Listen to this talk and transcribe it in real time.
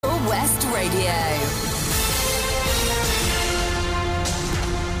Radio.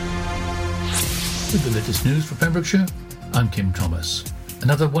 With the latest news for Pembrokeshire, I'm Kim Thomas.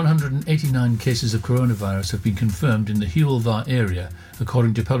 Another 189 cases of coronavirus have been confirmed in the Hywel area,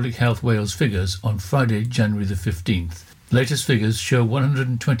 according to Public Health Wales figures on Friday, January the 15th. The latest figures show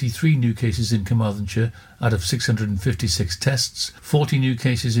 123 new cases in Carmarthenshire out of 656 tests, 40 new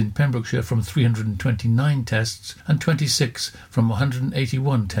cases in Pembrokeshire from 329 tests, and 26 from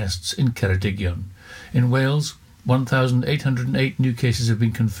 181 tests in Ceredigion. In Wales, 1,808 new cases have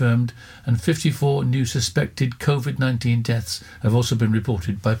been confirmed and 54 new suspected COVID-19 deaths have also been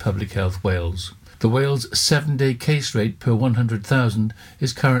reported by Public Health Wales. The Wales 7-day case rate per 100,000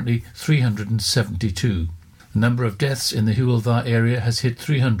 is currently 372. The number of deaths in the Hywel area has hit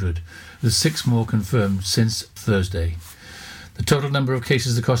 300, with 6 more confirmed since Thursday. The total number of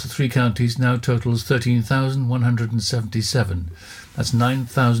cases across the 3 counties now totals 13,177. That's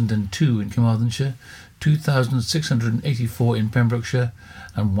 9,002 in Carmarthenshire, 2,684 in Pembrokeshire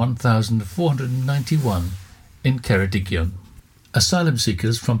and 1,491 in Ceredigion. Asylum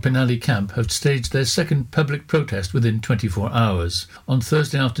seekers from Penally Camp have staged their second public protest within 24 hours. On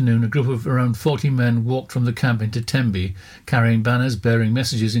Thursday afternoon, a group of around 40 men walked from the camp into Tenby, carrying banners bearing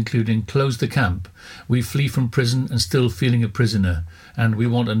messages including "Close the camp," "We flee from prison and still feeling a prisoner," and "We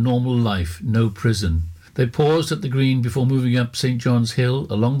want a normal life, no prison." They paused at the Green before moving up St John's Hill,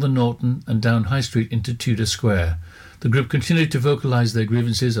 along the Norton and down High Street into Tudor Square. The group continued to vocalise their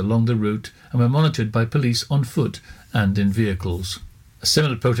grievances along the route and were monitored by police on foot and in vehicles. A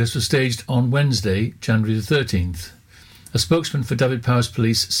similar protest was staged on Wednesday, January the 13th. A spokesman for Dyfed-Powys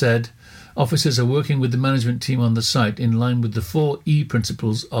Police said, "Officers are working with the management team on the site in line with the 4 E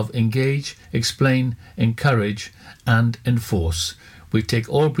principles of engage, explain, encourage and enforce. We take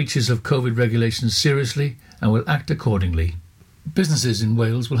all breaches of COVID regulations seriously and will act accordingly." Businesses in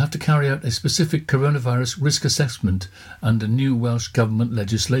Wales will have to carry out a specific coronavirus risk assessment under new Welsh Government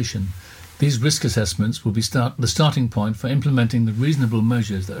legislation. These risk assessments will be the starting point for implementing the reasonable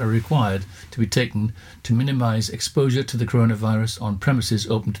measures that are required to be taken to minimise exposure to the coronavirus on premises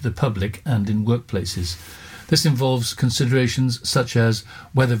open to the public and in workplaces. This involves considerations such as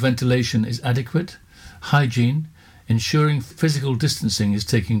whether ventilation is adequate, hygiene, ensuring physical distancing is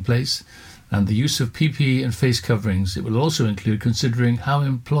taking place, and the use of PPE and face coverings. It will also include considering how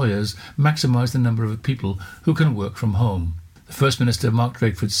employers maximise the number of people who can work from home. The First Minister, Mark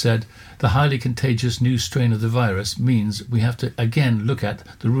Drakeford, said the highly contagious new strain of the virus means we have to again look at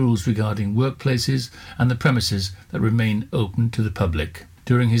the rules regarding workplaces and the premises that remain open to the public.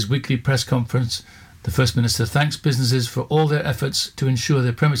 During his weekly press conference, the First Minister thanks businesses for all their efforts to ensure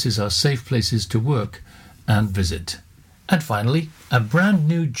their premises are safe places to work and visit. And finally, a brand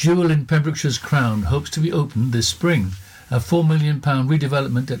new jewel in Pembrokeshire's crown hopes to be opened this spring. A £4 million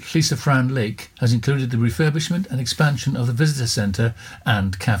redevelopment at Llysyfran Lake has included the refurbishment and expansion of the visitor centre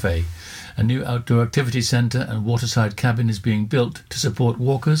and cafe. A new outdoor activity centre and waterside cabin is being built to support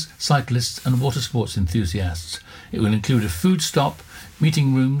walkers, cyclists and water sports enthusiasts. It will include a food stop,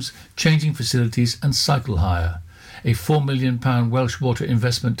 meeting rooms, changing facilities and cycle hire. A £4 million Welsh water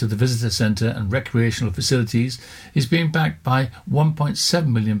investment to the visitor centre and recreational facilities is being backed by £1.7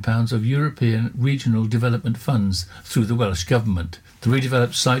 million of European regional development funds through the Welsh Government. The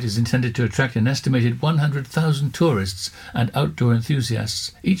redeveloped site is intended to attract an estimated 100,000 tourists and outdoor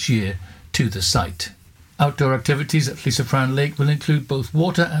enthusiasts each year to the site. Outdoor activities at Llysyfran Lake will include both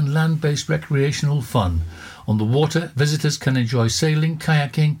water and land-based recreational fun. On the water, visitors can enjoy sailing,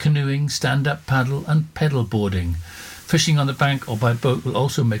 kayaking, canoeing, stand-up paddle and pedal boarding. Fishing on the bank or by boat will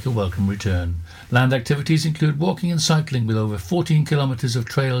also make a welcome return. Land activities include walking and cycling with over 14 kilometres of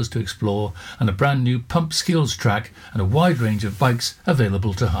trails to explore and a brand new pump skills track and a wide range of bikes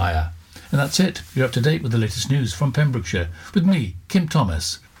available to hire. And that's it. You're up to date with the latest news from Pembrokeshire with me, Kim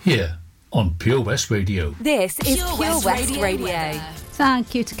Thomas, here on Pure West Radio. This is Pure West Radio.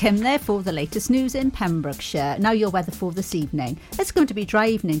 Thank you to Kim there for the latest news in Pembrokeshire. Now your weather for this evening. It's going to be dry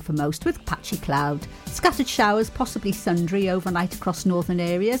evening for most with patchy cloud. Scattered showers, possibly sundry overnight across northern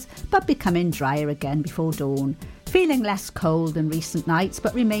areas, but becoming drier again before dawn. Feeling less cold than recent nights,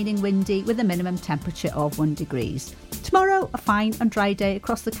 but remaining windy with a minimum temperature of 1 degree. Tomorrow, a fine and dry day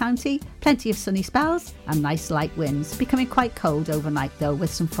across the county, plenty of sunny spells and nice light winds. Becoming quite cold overnight though,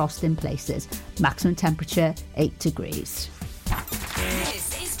 with some frost in places. Maximum temperature 8 degrees.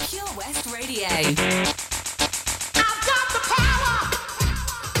 This is Pure West Radio. I've got the power.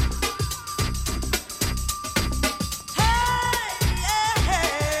 Hey, yeah.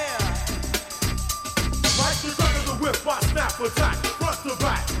 Like the gun of the whip, I snap attack, front to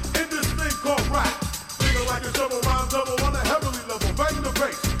back, in this thing called rap. Feel like a double rhyme double on a heavenly level. Bang the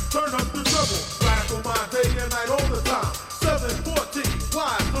bass, turn up the drum.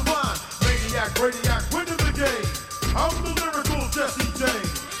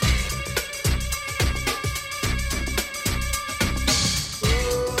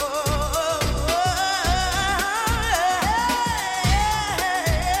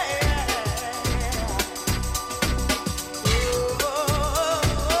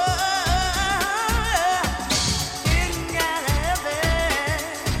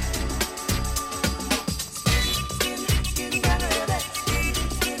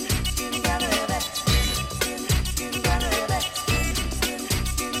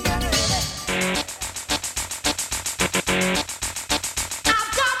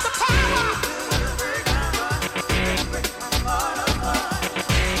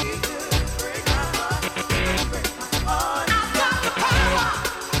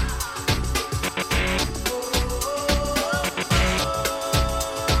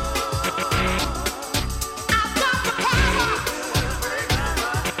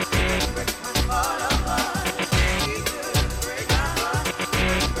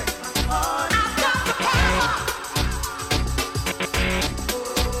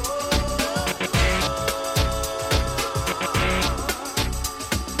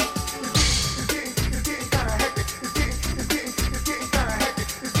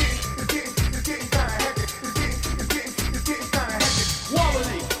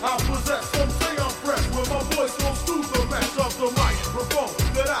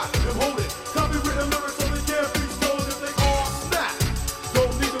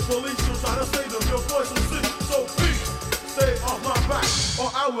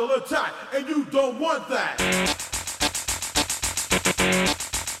 I will attack, and you don't want that. I've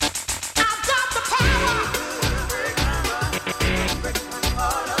got the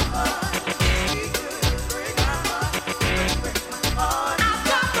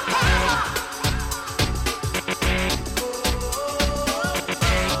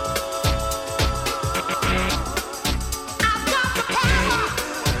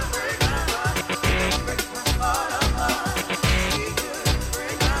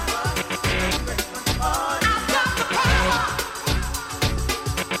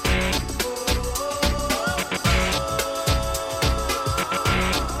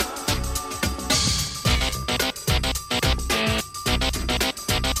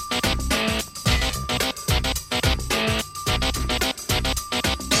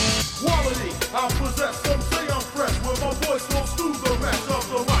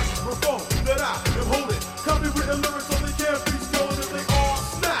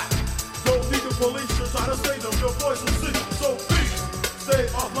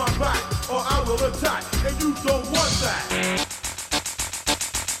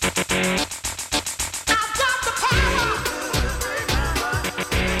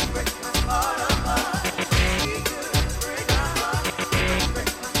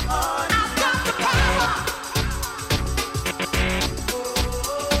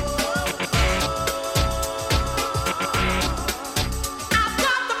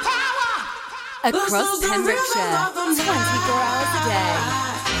power. Across Pembrokeshire, 24 hours a day.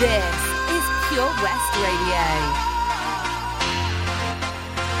 This is Pure West Radio.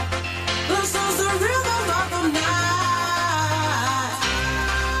 This is the rhythm of the night.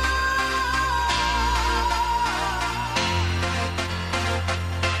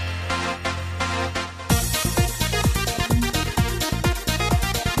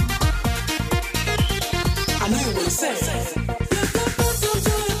 I know what it says.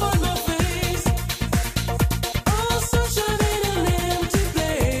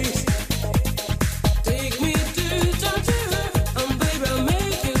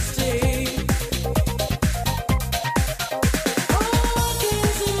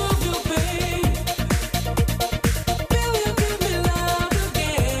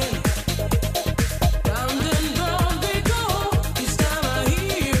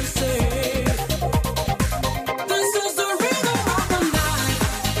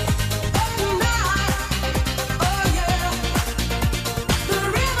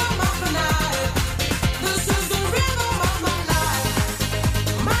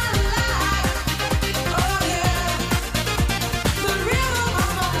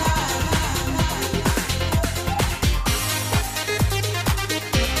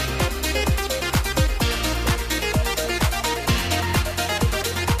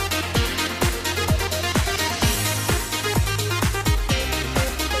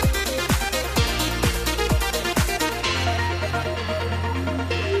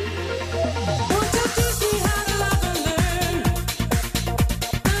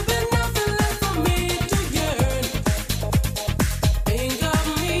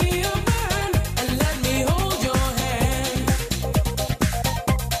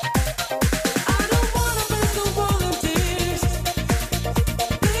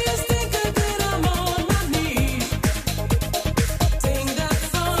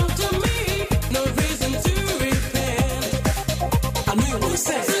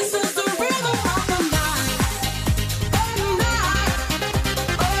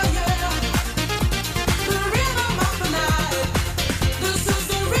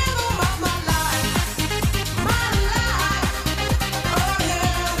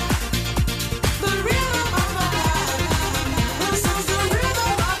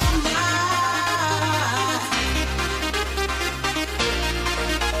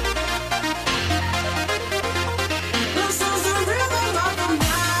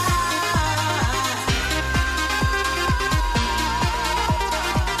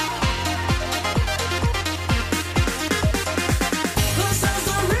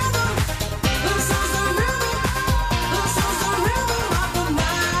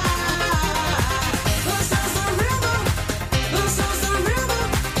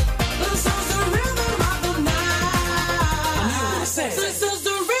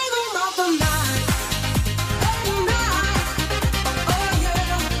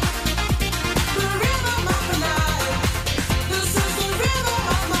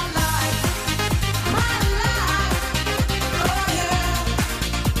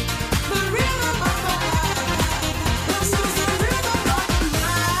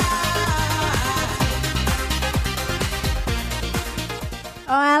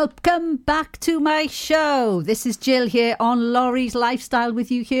 Welcome back to my show. This is Jill here on Lawrie's Lifestyle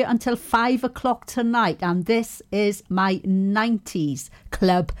with you here until 5 o'clock tonight. And this is my 90s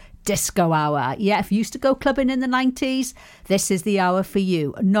club disco hour. Yeah, if you used to go clubbing in the 90s, this is the hour for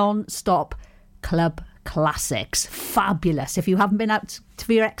you. Non-stop club classics. Fabulous. If you haven't been out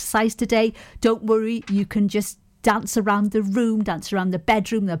for your exercise today, don't worry. You can just dance around the room, dance around the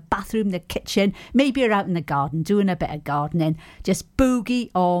bedroom, the bathroom, the kitchen. Maybe you're out in the garden doing a bit of gardening. Just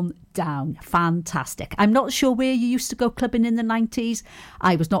boogie on down. Fantastic. I'm not sure where you used to go clubbing in the 90s.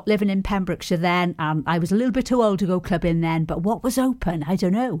 I was not living in Pembrokeshire then, and I was a little bit too old to go clubbing then, but what was open? I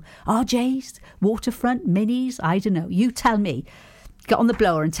don't know. RJs, Waterfront, Minis, I don't know. You tell me. Get on the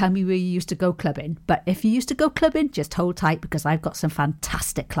blower and tell me where you used to go clubbing. But if you used to go clubbing, just hold tight because I've got some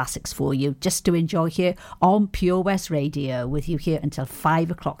fantastic classics for you just to enjoy here on Pure West Radio with you here until 5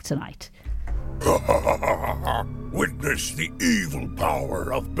 o'clock tonight. Witness the evil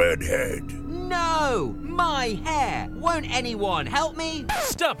power of Bedhead. No! My hair! Won't anyone help me?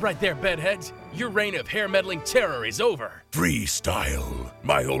 Stop right there, Bedheads. Your reign of hair-meddling terror is over. Freestyle,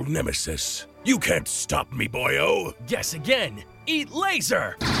 my old nemesis. You can't stop me, boyo. Guess again. Eat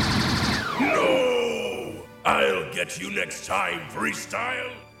laser! No! I'll get you next time,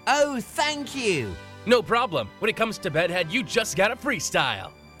 Freestyle. Oh, thank you. No problem. When it comes to Bedhead, you just gotta freestyle.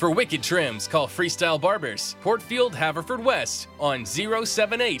 For wicked trims, call Freestyle Barbers, Portfield, Haverfordwest, on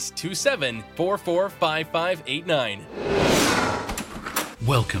 07827445589.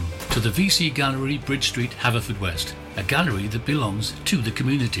 Welcome to the VC Gallery, Bridge Street, Haverfordwest, a gallery that belongs to the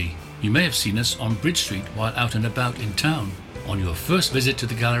community. You may have seen us on Bridge Street while out and about in town. On your first visit to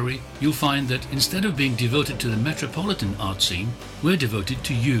the gallery, you'll find that instead of being devoted to the metropolitan art scene, we're devoted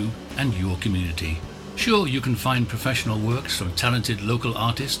to you and your community. Sure, you can find professional works from talented local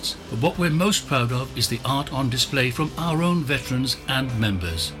artists, but what we're most proud of is the art on display from our own veterans and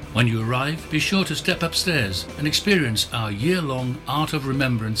members. When you arrive, be sure to step upstairs and experience our year-long Art of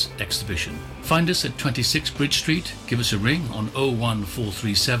Remembrance exhibition. Find us at 26 Bridge Street, give us a ring on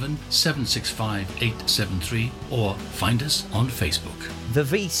 01437 765 873 or find us on Facebook. The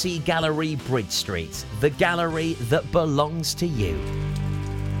VC Gallery, Bridge Street. The gallery that belongs to you.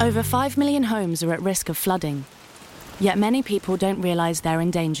 Over 5 million homes are at risk of flooding, yet many people don't realise they're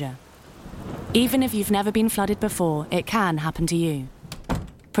in danger. Even if you've never been flooded before, it can happen to you.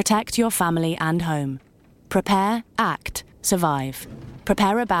 Protect your family and home. Prepare, act, survive.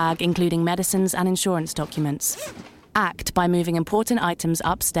 Prepare a bag including medicines and insurance documents. Act by moving important items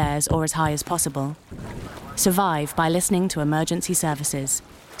upstairs or as high as possible. Survive by listening to emergency services.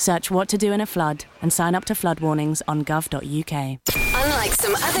 Search what to do in a flood and sign up to flood warnings on gov.uk. Unlike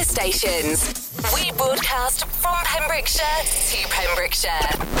some other stations, we broadcast from Pembrokeshire to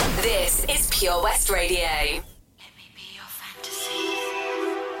Pembrokeshire. This is Pure West Radio. Let me be your fantasy.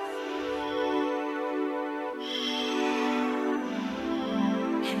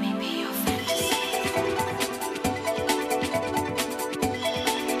 Let me be your fantasy.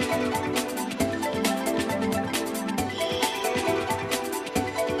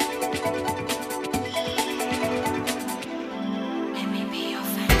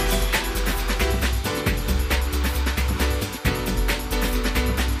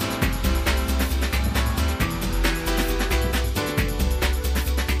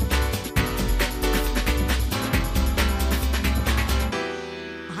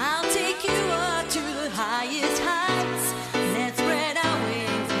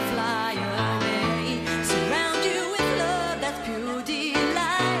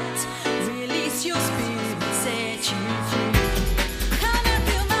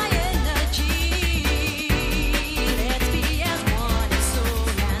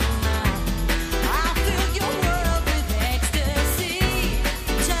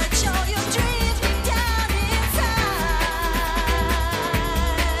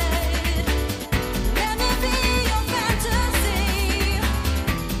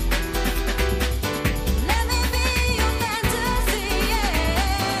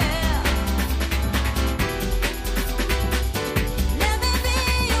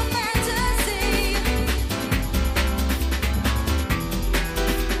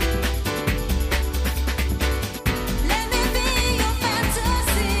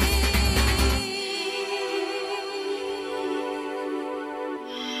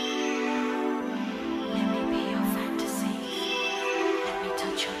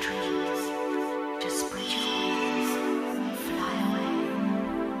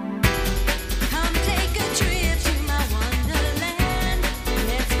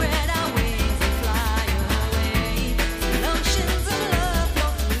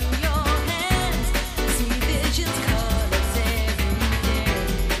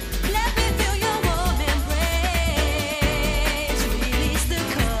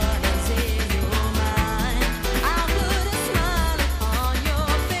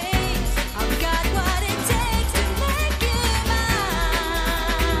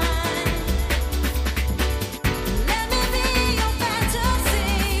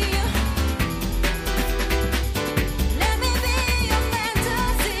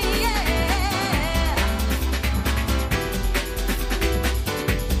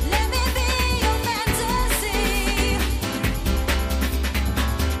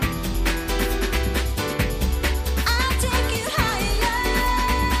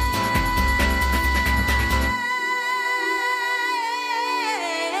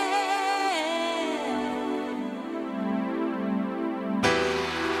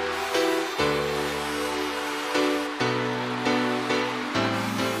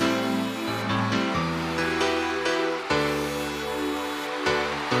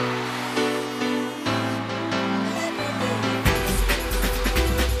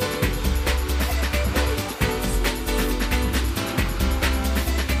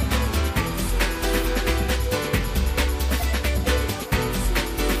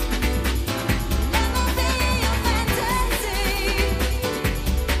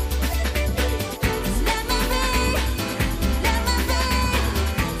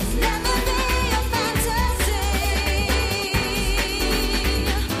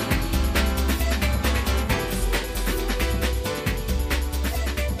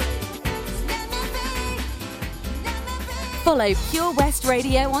 Follow Pure West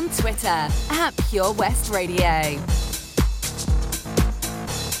Radio on Twitter at Pure West Radio.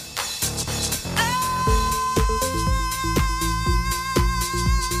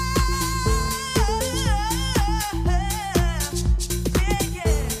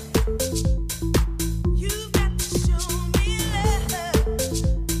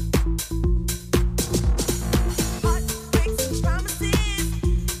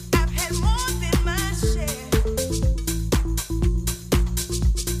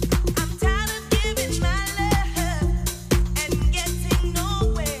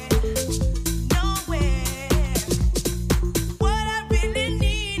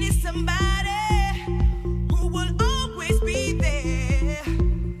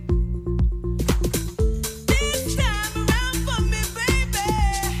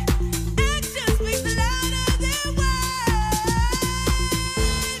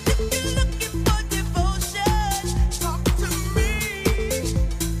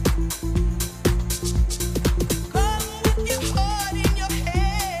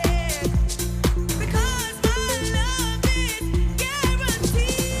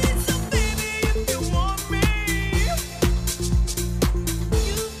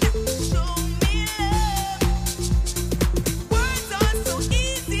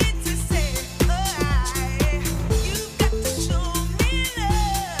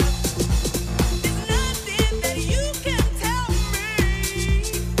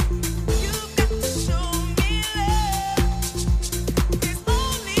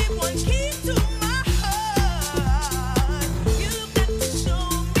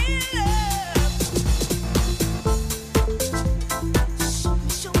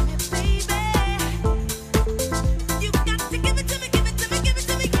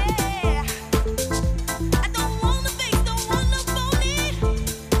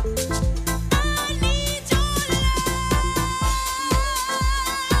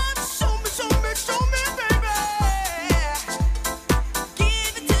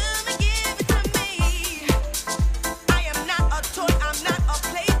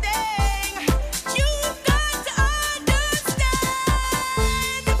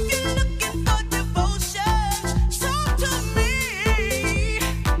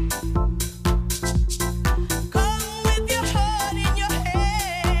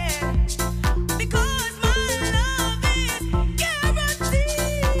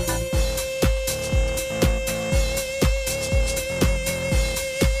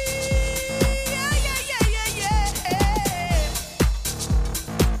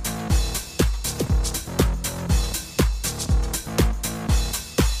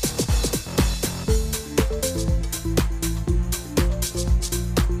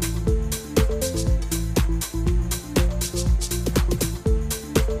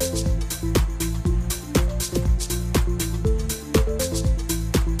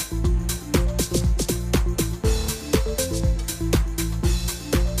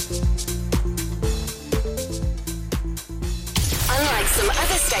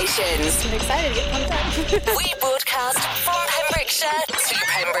 I'm excited to get pumped up. We broadcast from Pembrokeshire to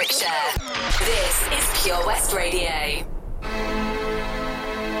Pembrokeshire. This is Pure West Radio.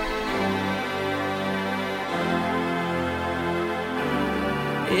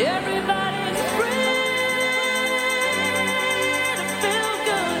 Everybody's free to feel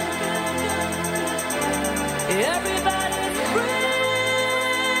good. Everybody's free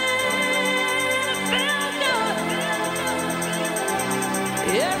to feel good.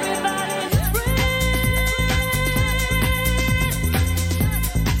 Everybody's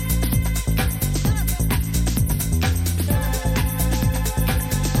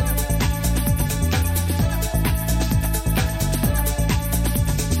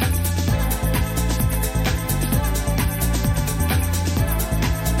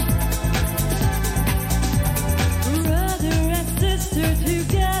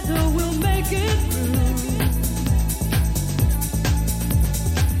together we'll make it through.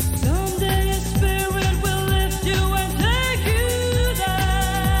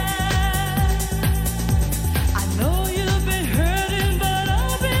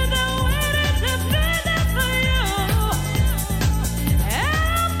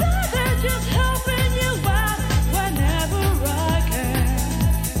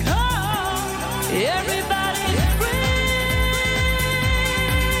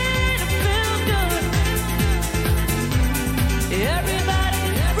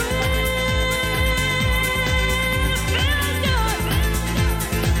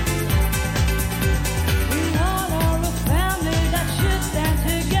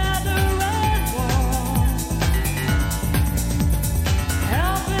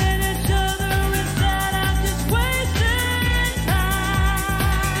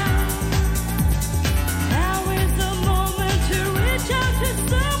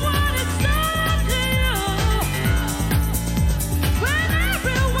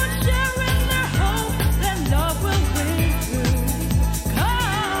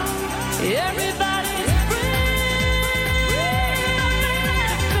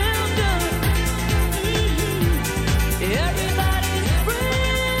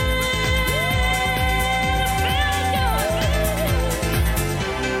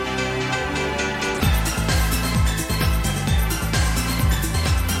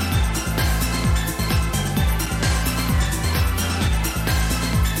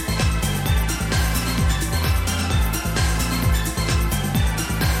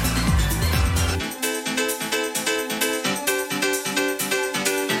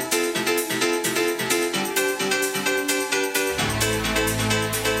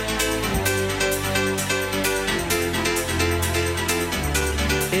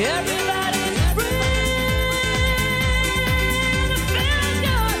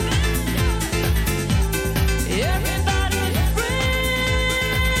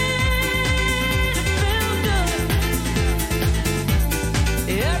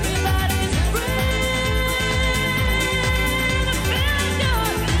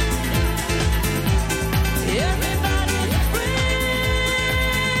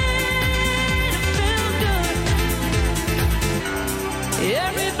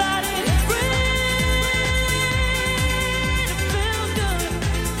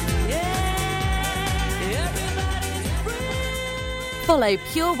 Follow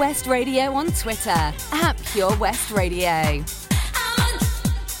Pure West Radio on Twitter @Pure West Radio.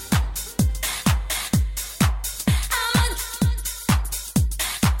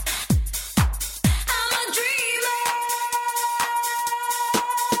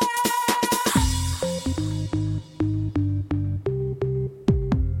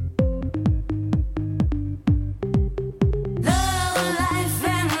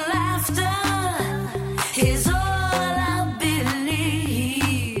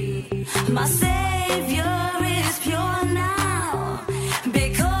 My savior is pure now.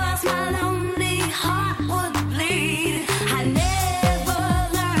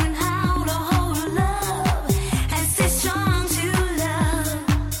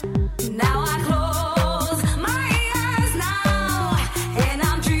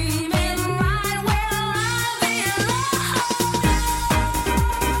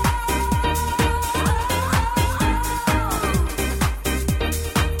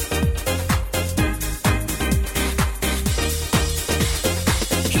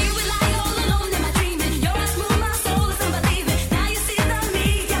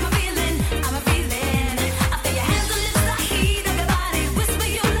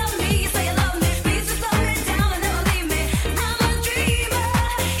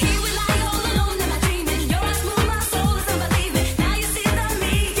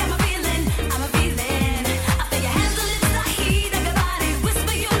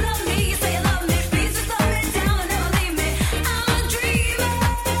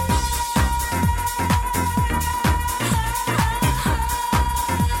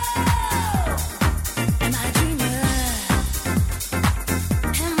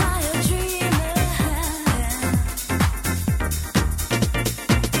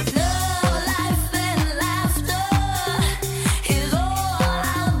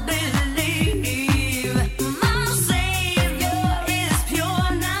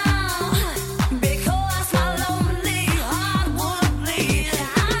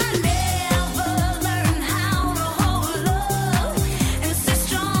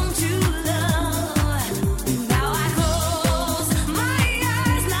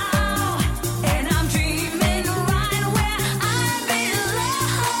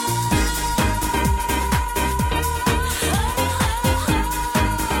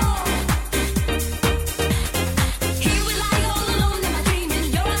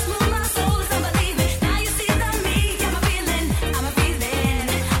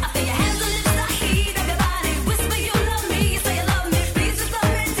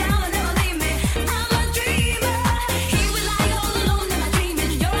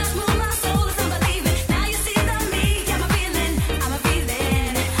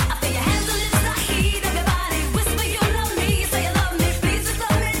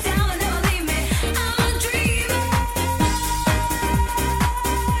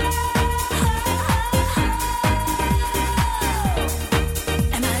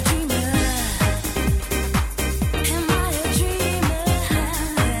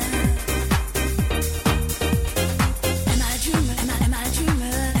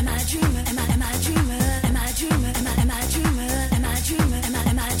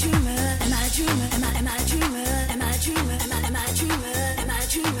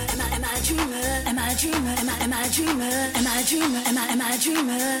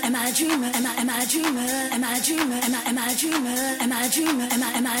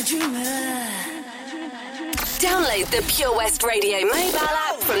 Download the Pure West Radio mobile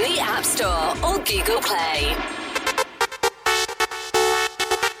app from the App Store or Google Play.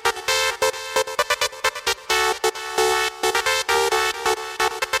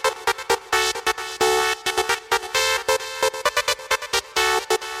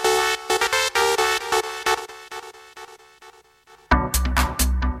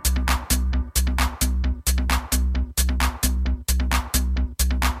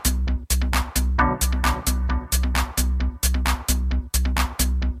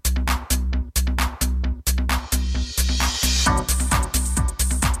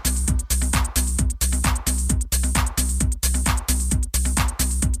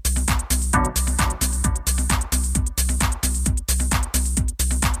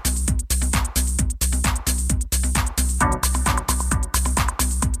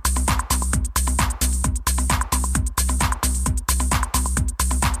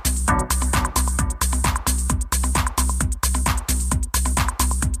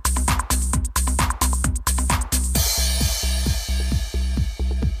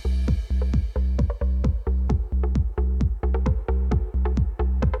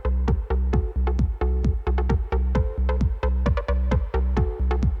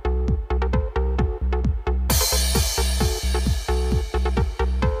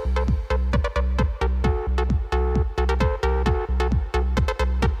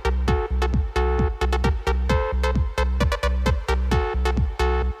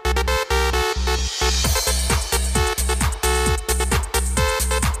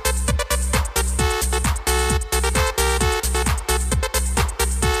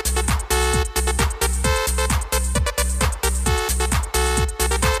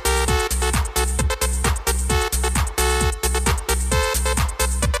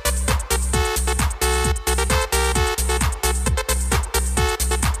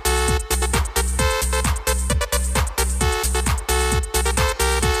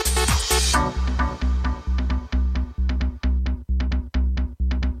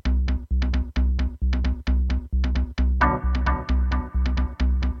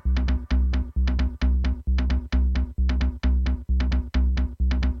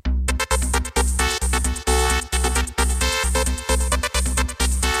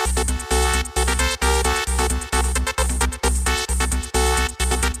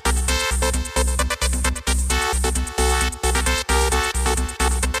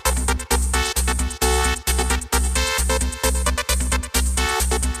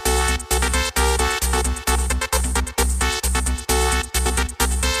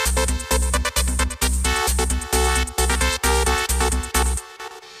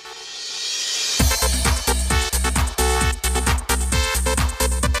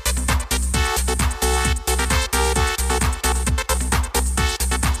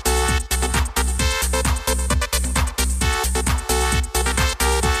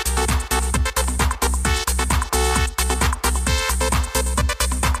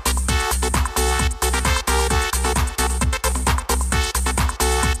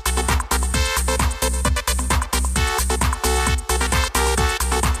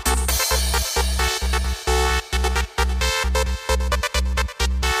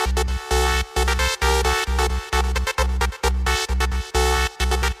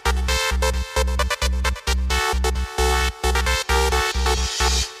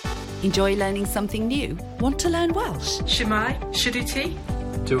 Enjoy learning something new? Want to learn Welsh? Shemai, Shuduti.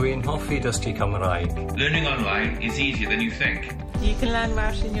 Dwi'n hoffi dysgu Cymraeg. Learning online is easier than you think. You can learn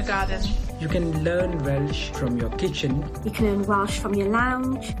Welsh in your garden. You can learn Welsh from your kitchen. You can learn Welsh from your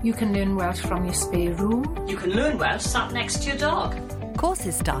lounge. You can learn Welsh from your spare room. You can learn Welsh sat next to your dog.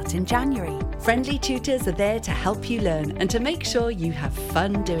 Courses start in January. Friendly tutors are there to help you learn and to make sure you have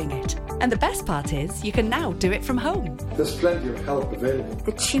fun doing it. And the best part is, you can now do it from home. There's plenty of help available.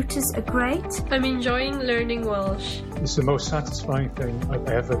 The tutors are great. I'm enjoying learning Welsh. It's the most satisfying thing I've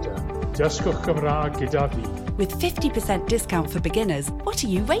ever done. Dysgwch Cymraeg gyda fi. With 50% discount for beginners, what are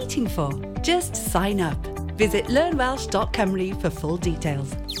you waiting for? Just sign up. Visit learnwelsh.cymru for full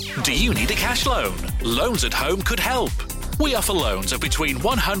details. Do you need a cash loan? Loans at Home could help. We offer loans of between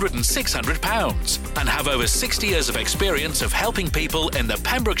 £100 and £600 and have over 60 years of experience of helping people in the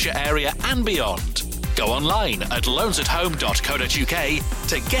Pembrokeshire area and beyond. Go online at loansathome.co.uk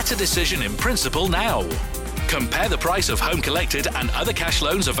to get a decision in principle now. Compare the price of home collected and other cash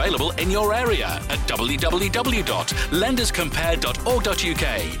loans available in your area at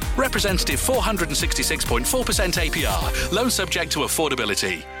www.lenderscompare.org.uk. Representative 466.4% APR. Loan subject to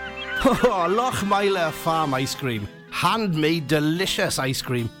affordability. Oh, Lochmeyler Farm Ice Cream. Handmade delicious ice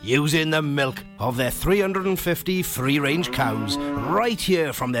cream using the milk of their 350 free-range cows right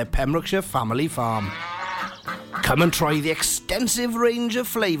here from their Pembrokeshire family farm. Come and try the extensive range of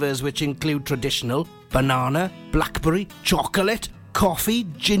flavours which include traditional, banana, blackberry, chocolate, coffee,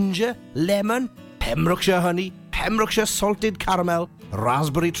 ginger, lemon, Pembrokeshire honey, Pembrokeshire salted caramel,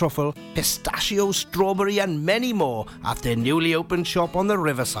 raspberry truffle, pistachio, strawberry and many more at their newly opened shop on the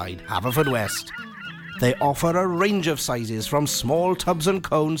Riverside, Haverfordwest. They offer a range of sizes from small tubs and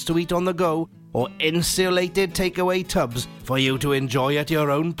cones to eat on the go or insulated takeaway tubs for you to enjoy at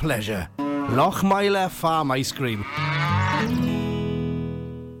your own pleasure. Lochmeyler Farm Ice Cream.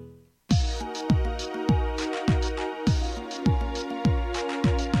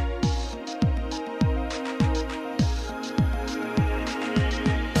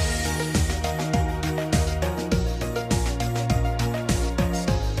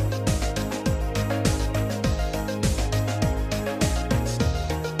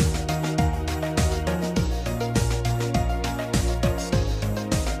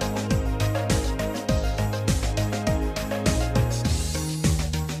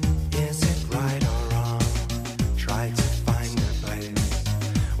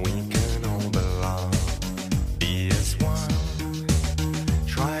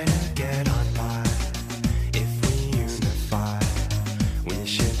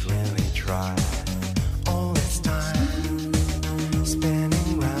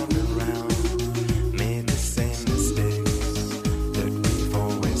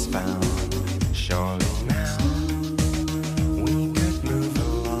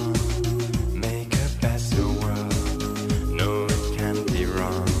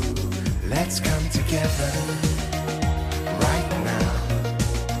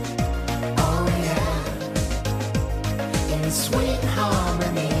 Sweet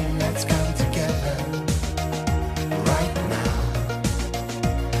harmony, let's come together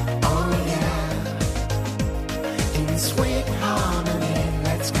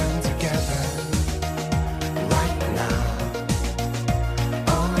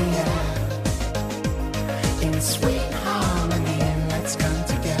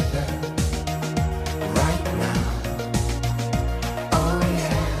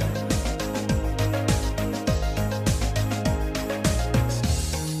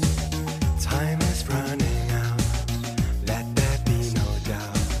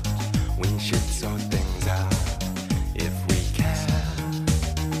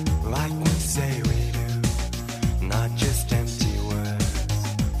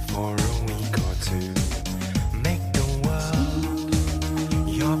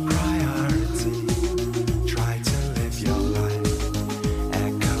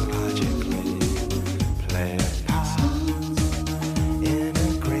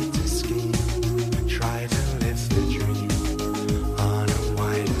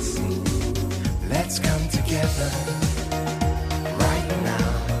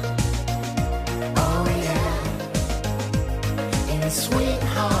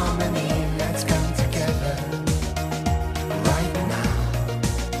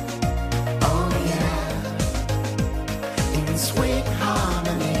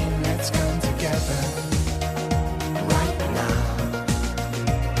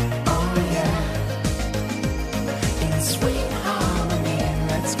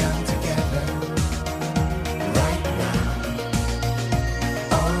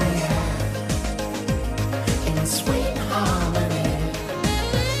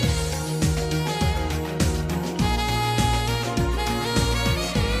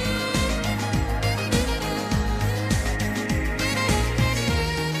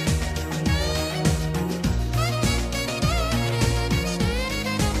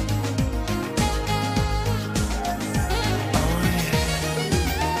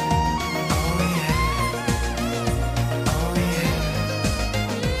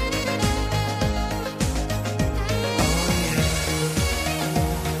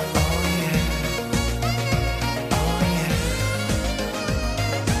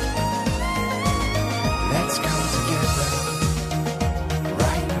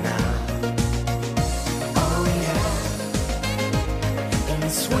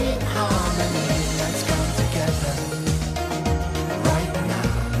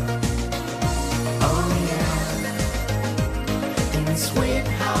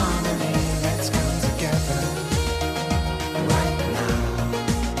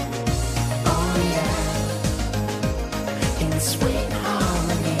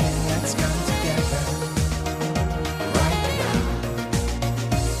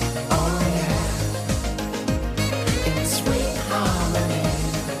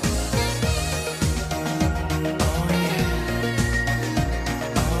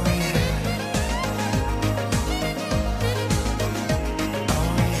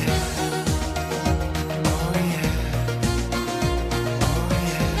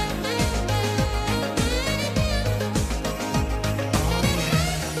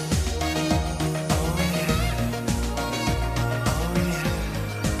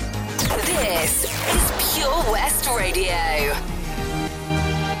Radio.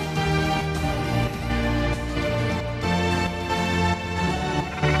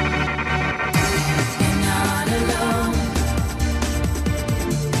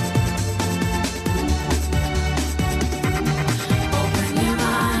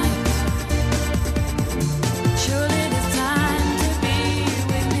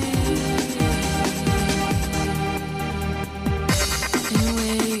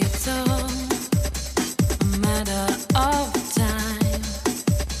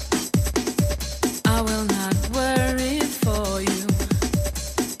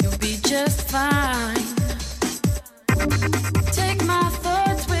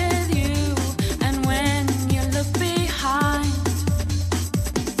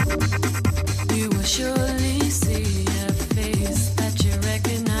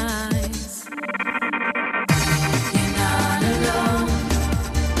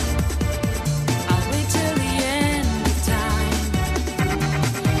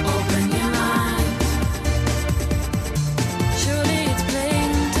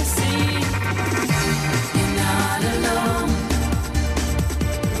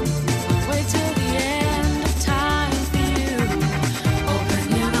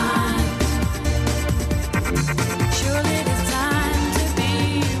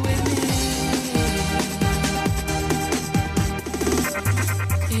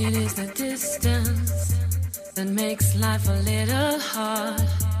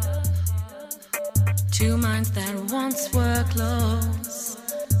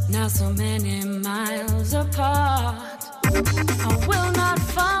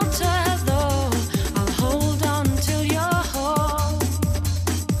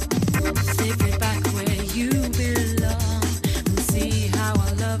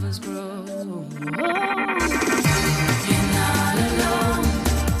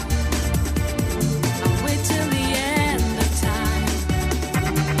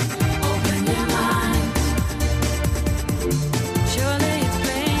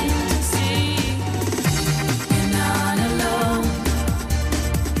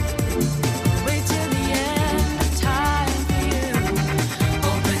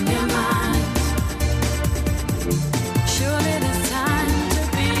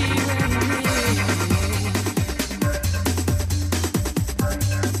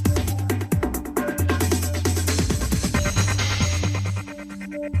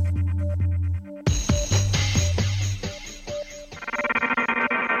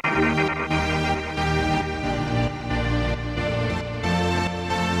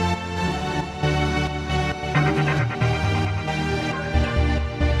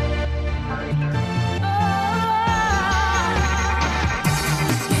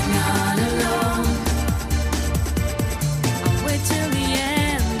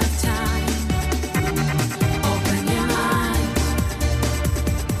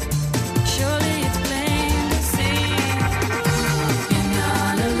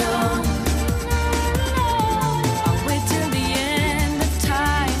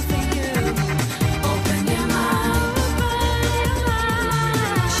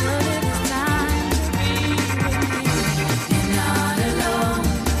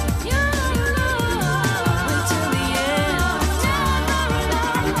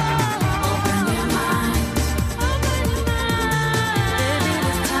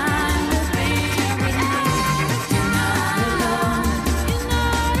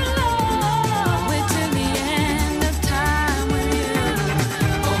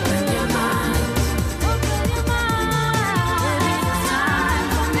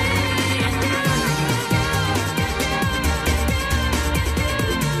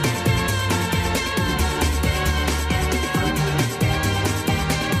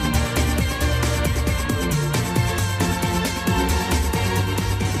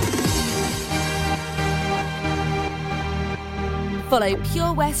 Follow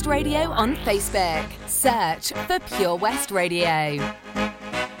Pure West Radio on Facebook. Search for Pure West Radio. Yeah.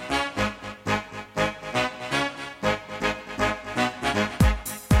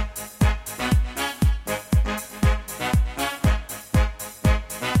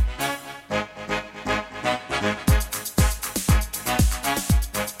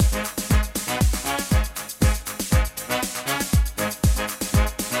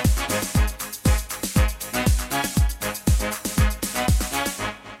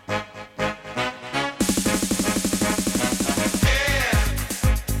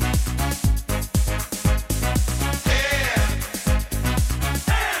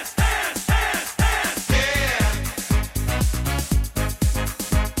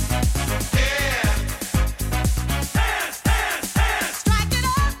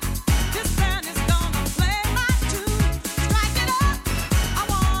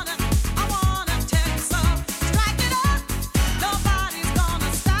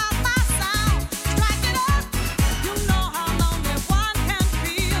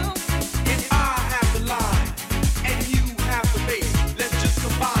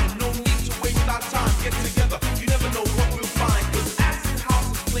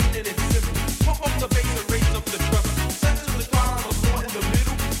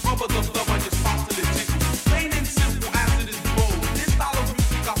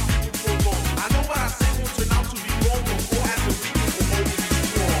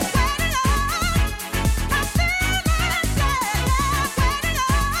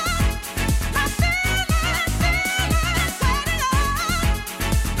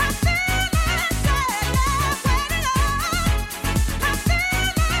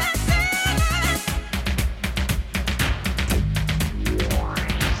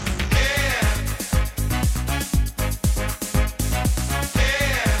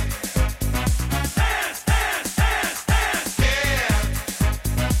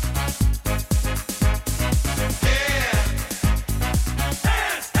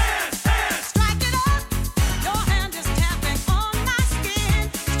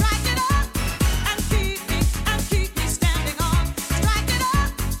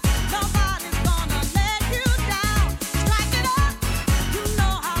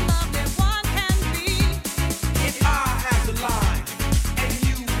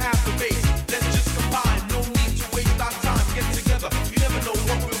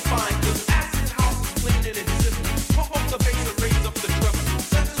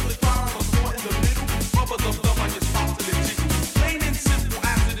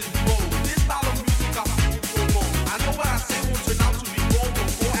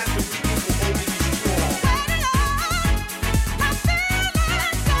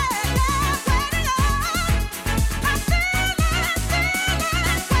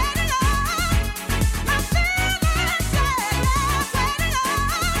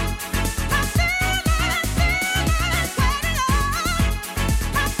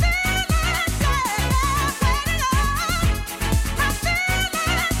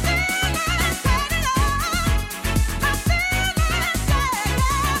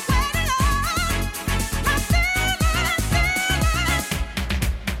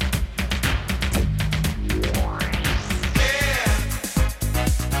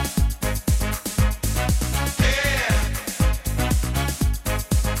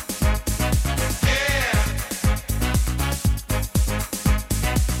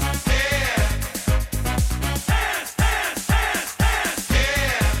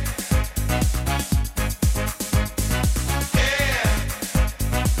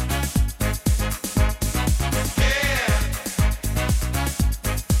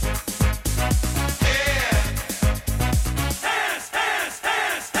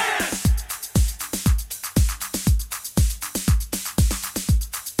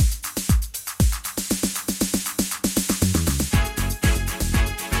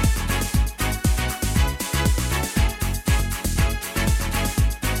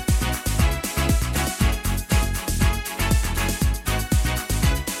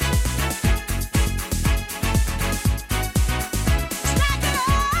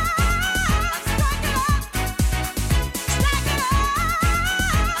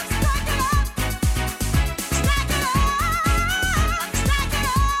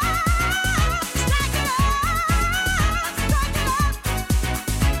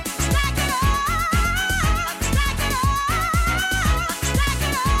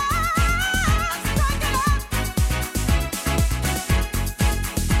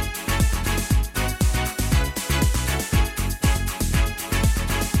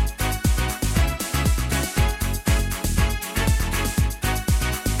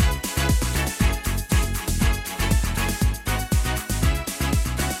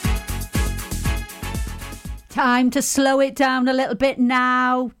 Time to slow it down a little bit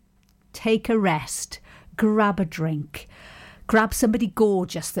now. Take a rest. Grab a drink. Grab somebody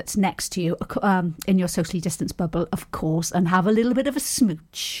gorgeous that's next to you in your socially distanced bubble, of course, and have a little bit of a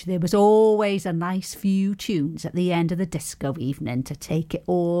smooch. There was always a nice few tunes at the end of the disco evening to take it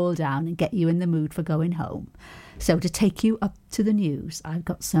all down and get you in the mood for going home. So to take you up to the news, I've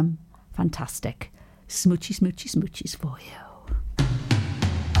got some fantastic smoochies for you.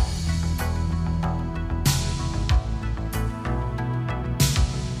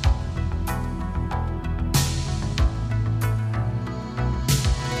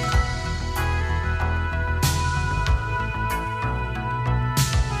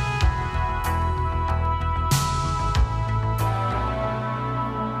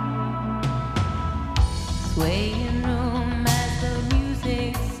 Swaying room as the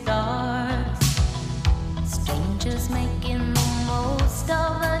music starts, strangers making the most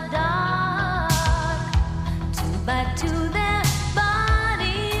of the dark. 2 by 2 their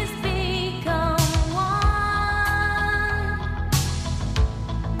bodies become one.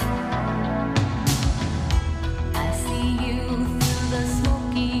 I see you through the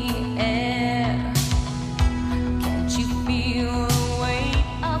smoky air. Can't you feel the weight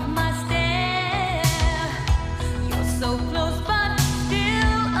of my stare? So close but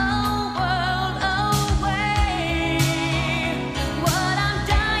still a world away. What I'm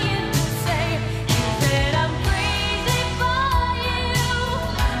dying to say is that I'm crazy for you.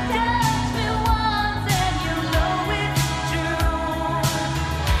 Touch me once and you know it's true.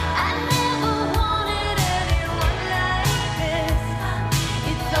 I never wanted anyone like this.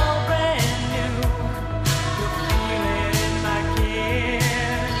 It's all brand new. You feel it in my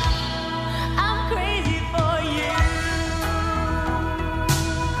kiss. I'm crazy for you.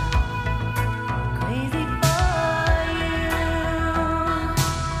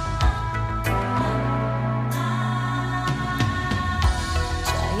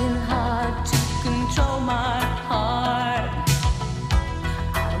 Trying hard to control my heart.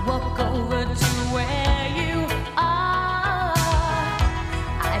 I walk over to where you are.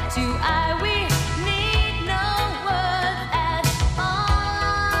 Eye to eye, we need no words at all.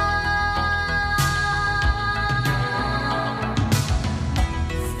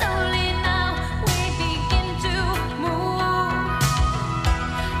 Slowly now we begin to move.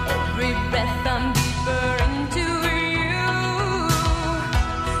 Every breath I'm deeper into you.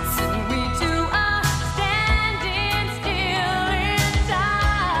 Soon we two are standing still in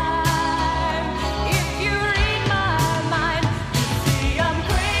time. If you read my mind, you see I'm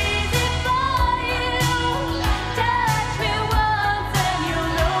crazy for you. Touch me once and you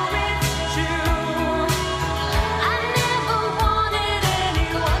know it's true. I never wanted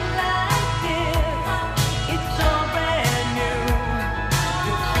anyone like this. It's all brand new.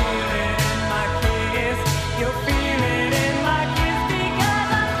 You feel it in my kiss. You feel it in my kiss because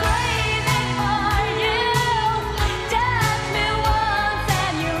I'm crazy for you. Touch me once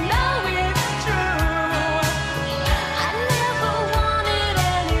and you know it's true. I never wanted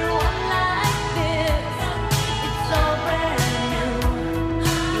anyone like this. It's all brand new.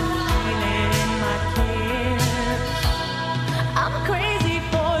 You feel it in my kiss. I'm crazy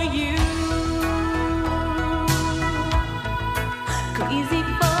for you. Crazy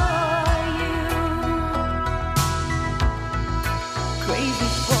for you. Crazy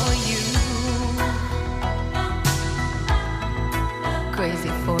for you.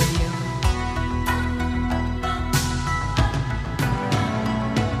 Crazy for you.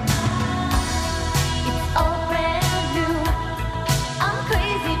 It's all brand new. I'm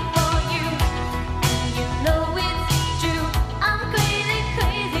crazy for you. And you know it's true. I'm crazy,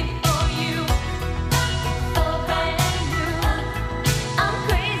 crazy for you. It's all brand new. I'm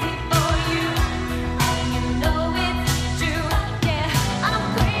crazy for you. And you know it's true. Yeah, I'm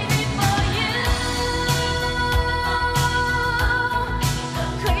crazy for you.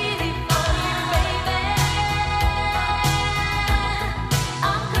 Crazy for you, baby.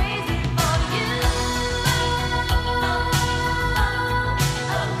 I'm crazy for you.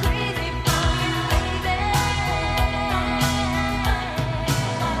 I'm crazy for you, baby.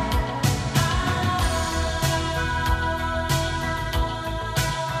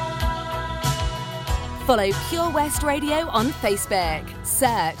 Follow Pure West Radio on Facebook.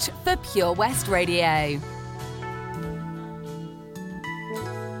 Search for Pure West Radio.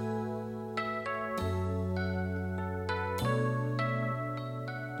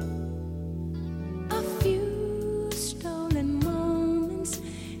 A few stolen moments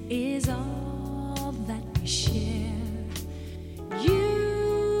is all that we share.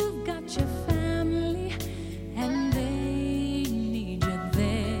 You've got your family and they need you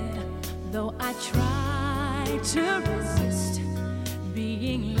there. Though I try to resist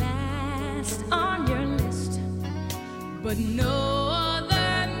being last on your list, but no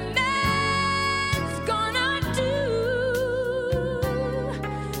other man's gonna do.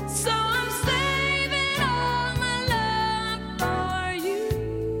 So I'm saving all my love for you.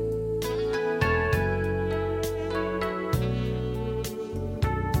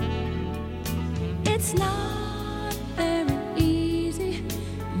 It's not very easy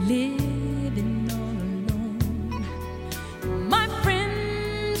living all alone. My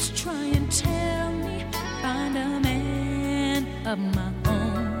friends try and tell me find a man of my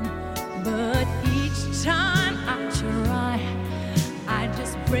own, but each time I try, I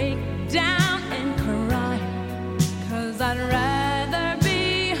just break down and cry, 'cause I'd rather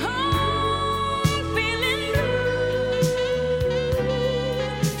be home feeling blue.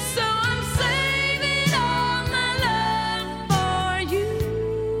 So I'm saving all my love for you.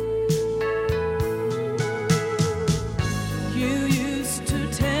 You used to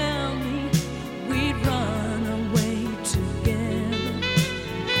tell me we'd run away together.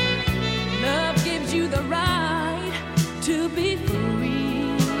 Love gives you the right to be free.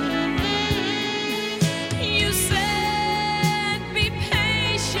 You said be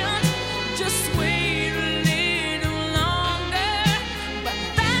patient, just wait a little longer, but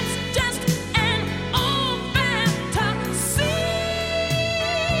that's just an old fantasy.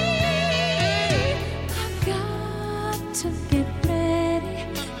 I've got to get ready,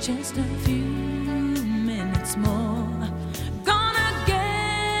 just a few minutes more. Gonna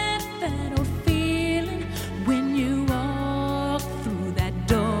get that old feeling when you walk through that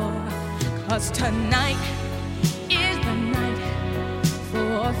door, 'cause tonight is the night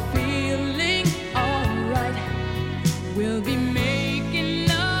for feeling alright. We'll be making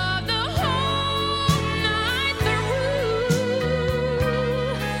love the whole night through.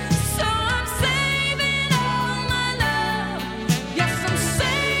 So I'm saving all my love. Yes, I'm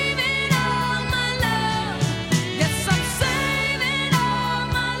saving all my love. Yes, I'm saving all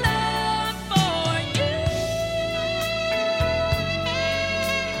my love for you.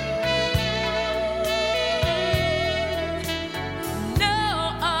 No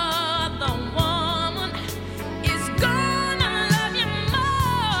other woman is gonna love you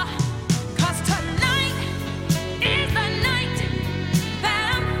more, 'cause tonight is the night that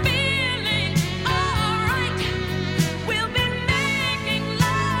I'm feeling alright. We'll be making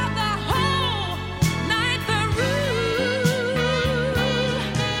love the whole night through.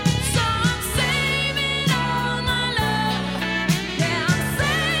 So I'm saving all my love. Yeah, I'm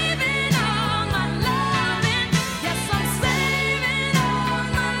saving all my loving. Yes, I'm saving all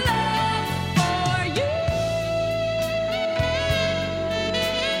my love for you.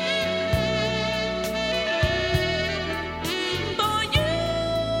 For you.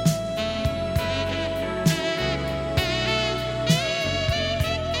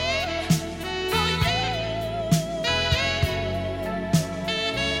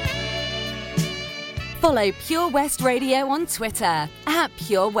 Follow Pure West Radio on Twitter at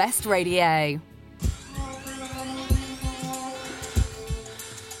Pure West Radio.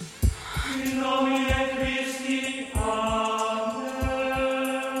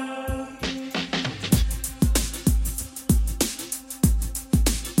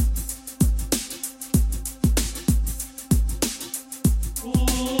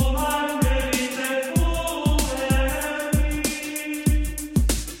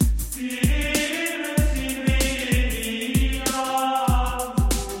 Sì,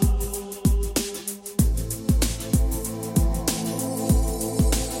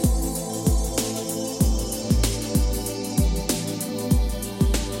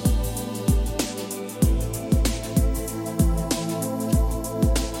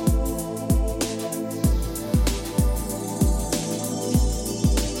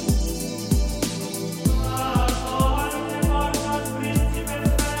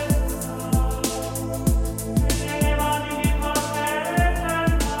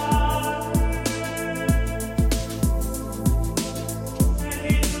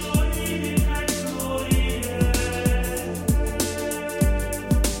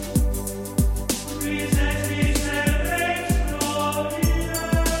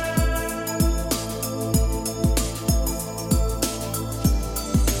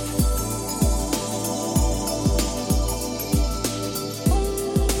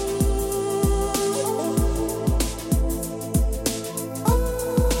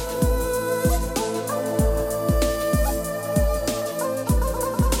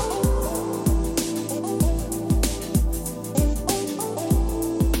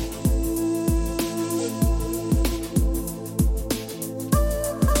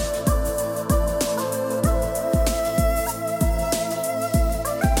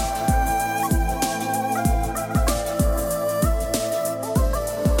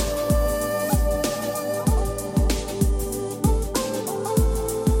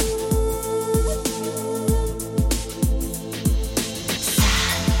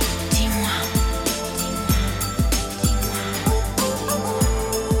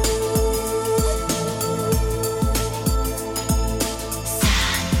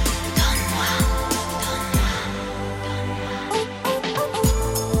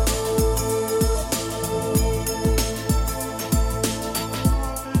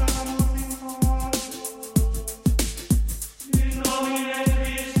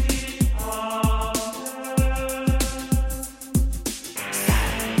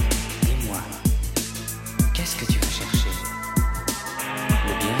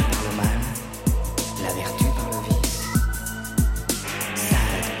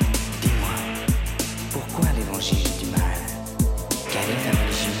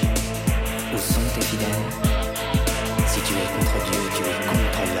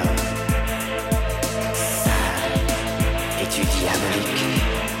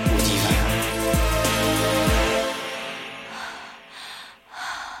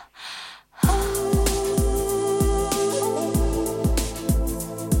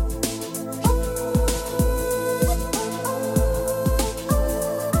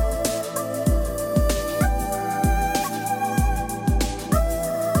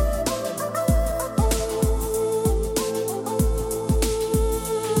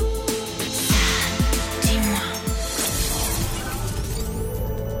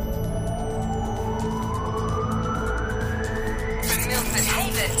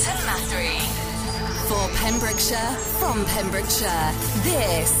 Pembrokeshire, from Pembrokeshire,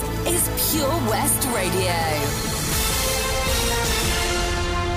 this is Pure West Radio.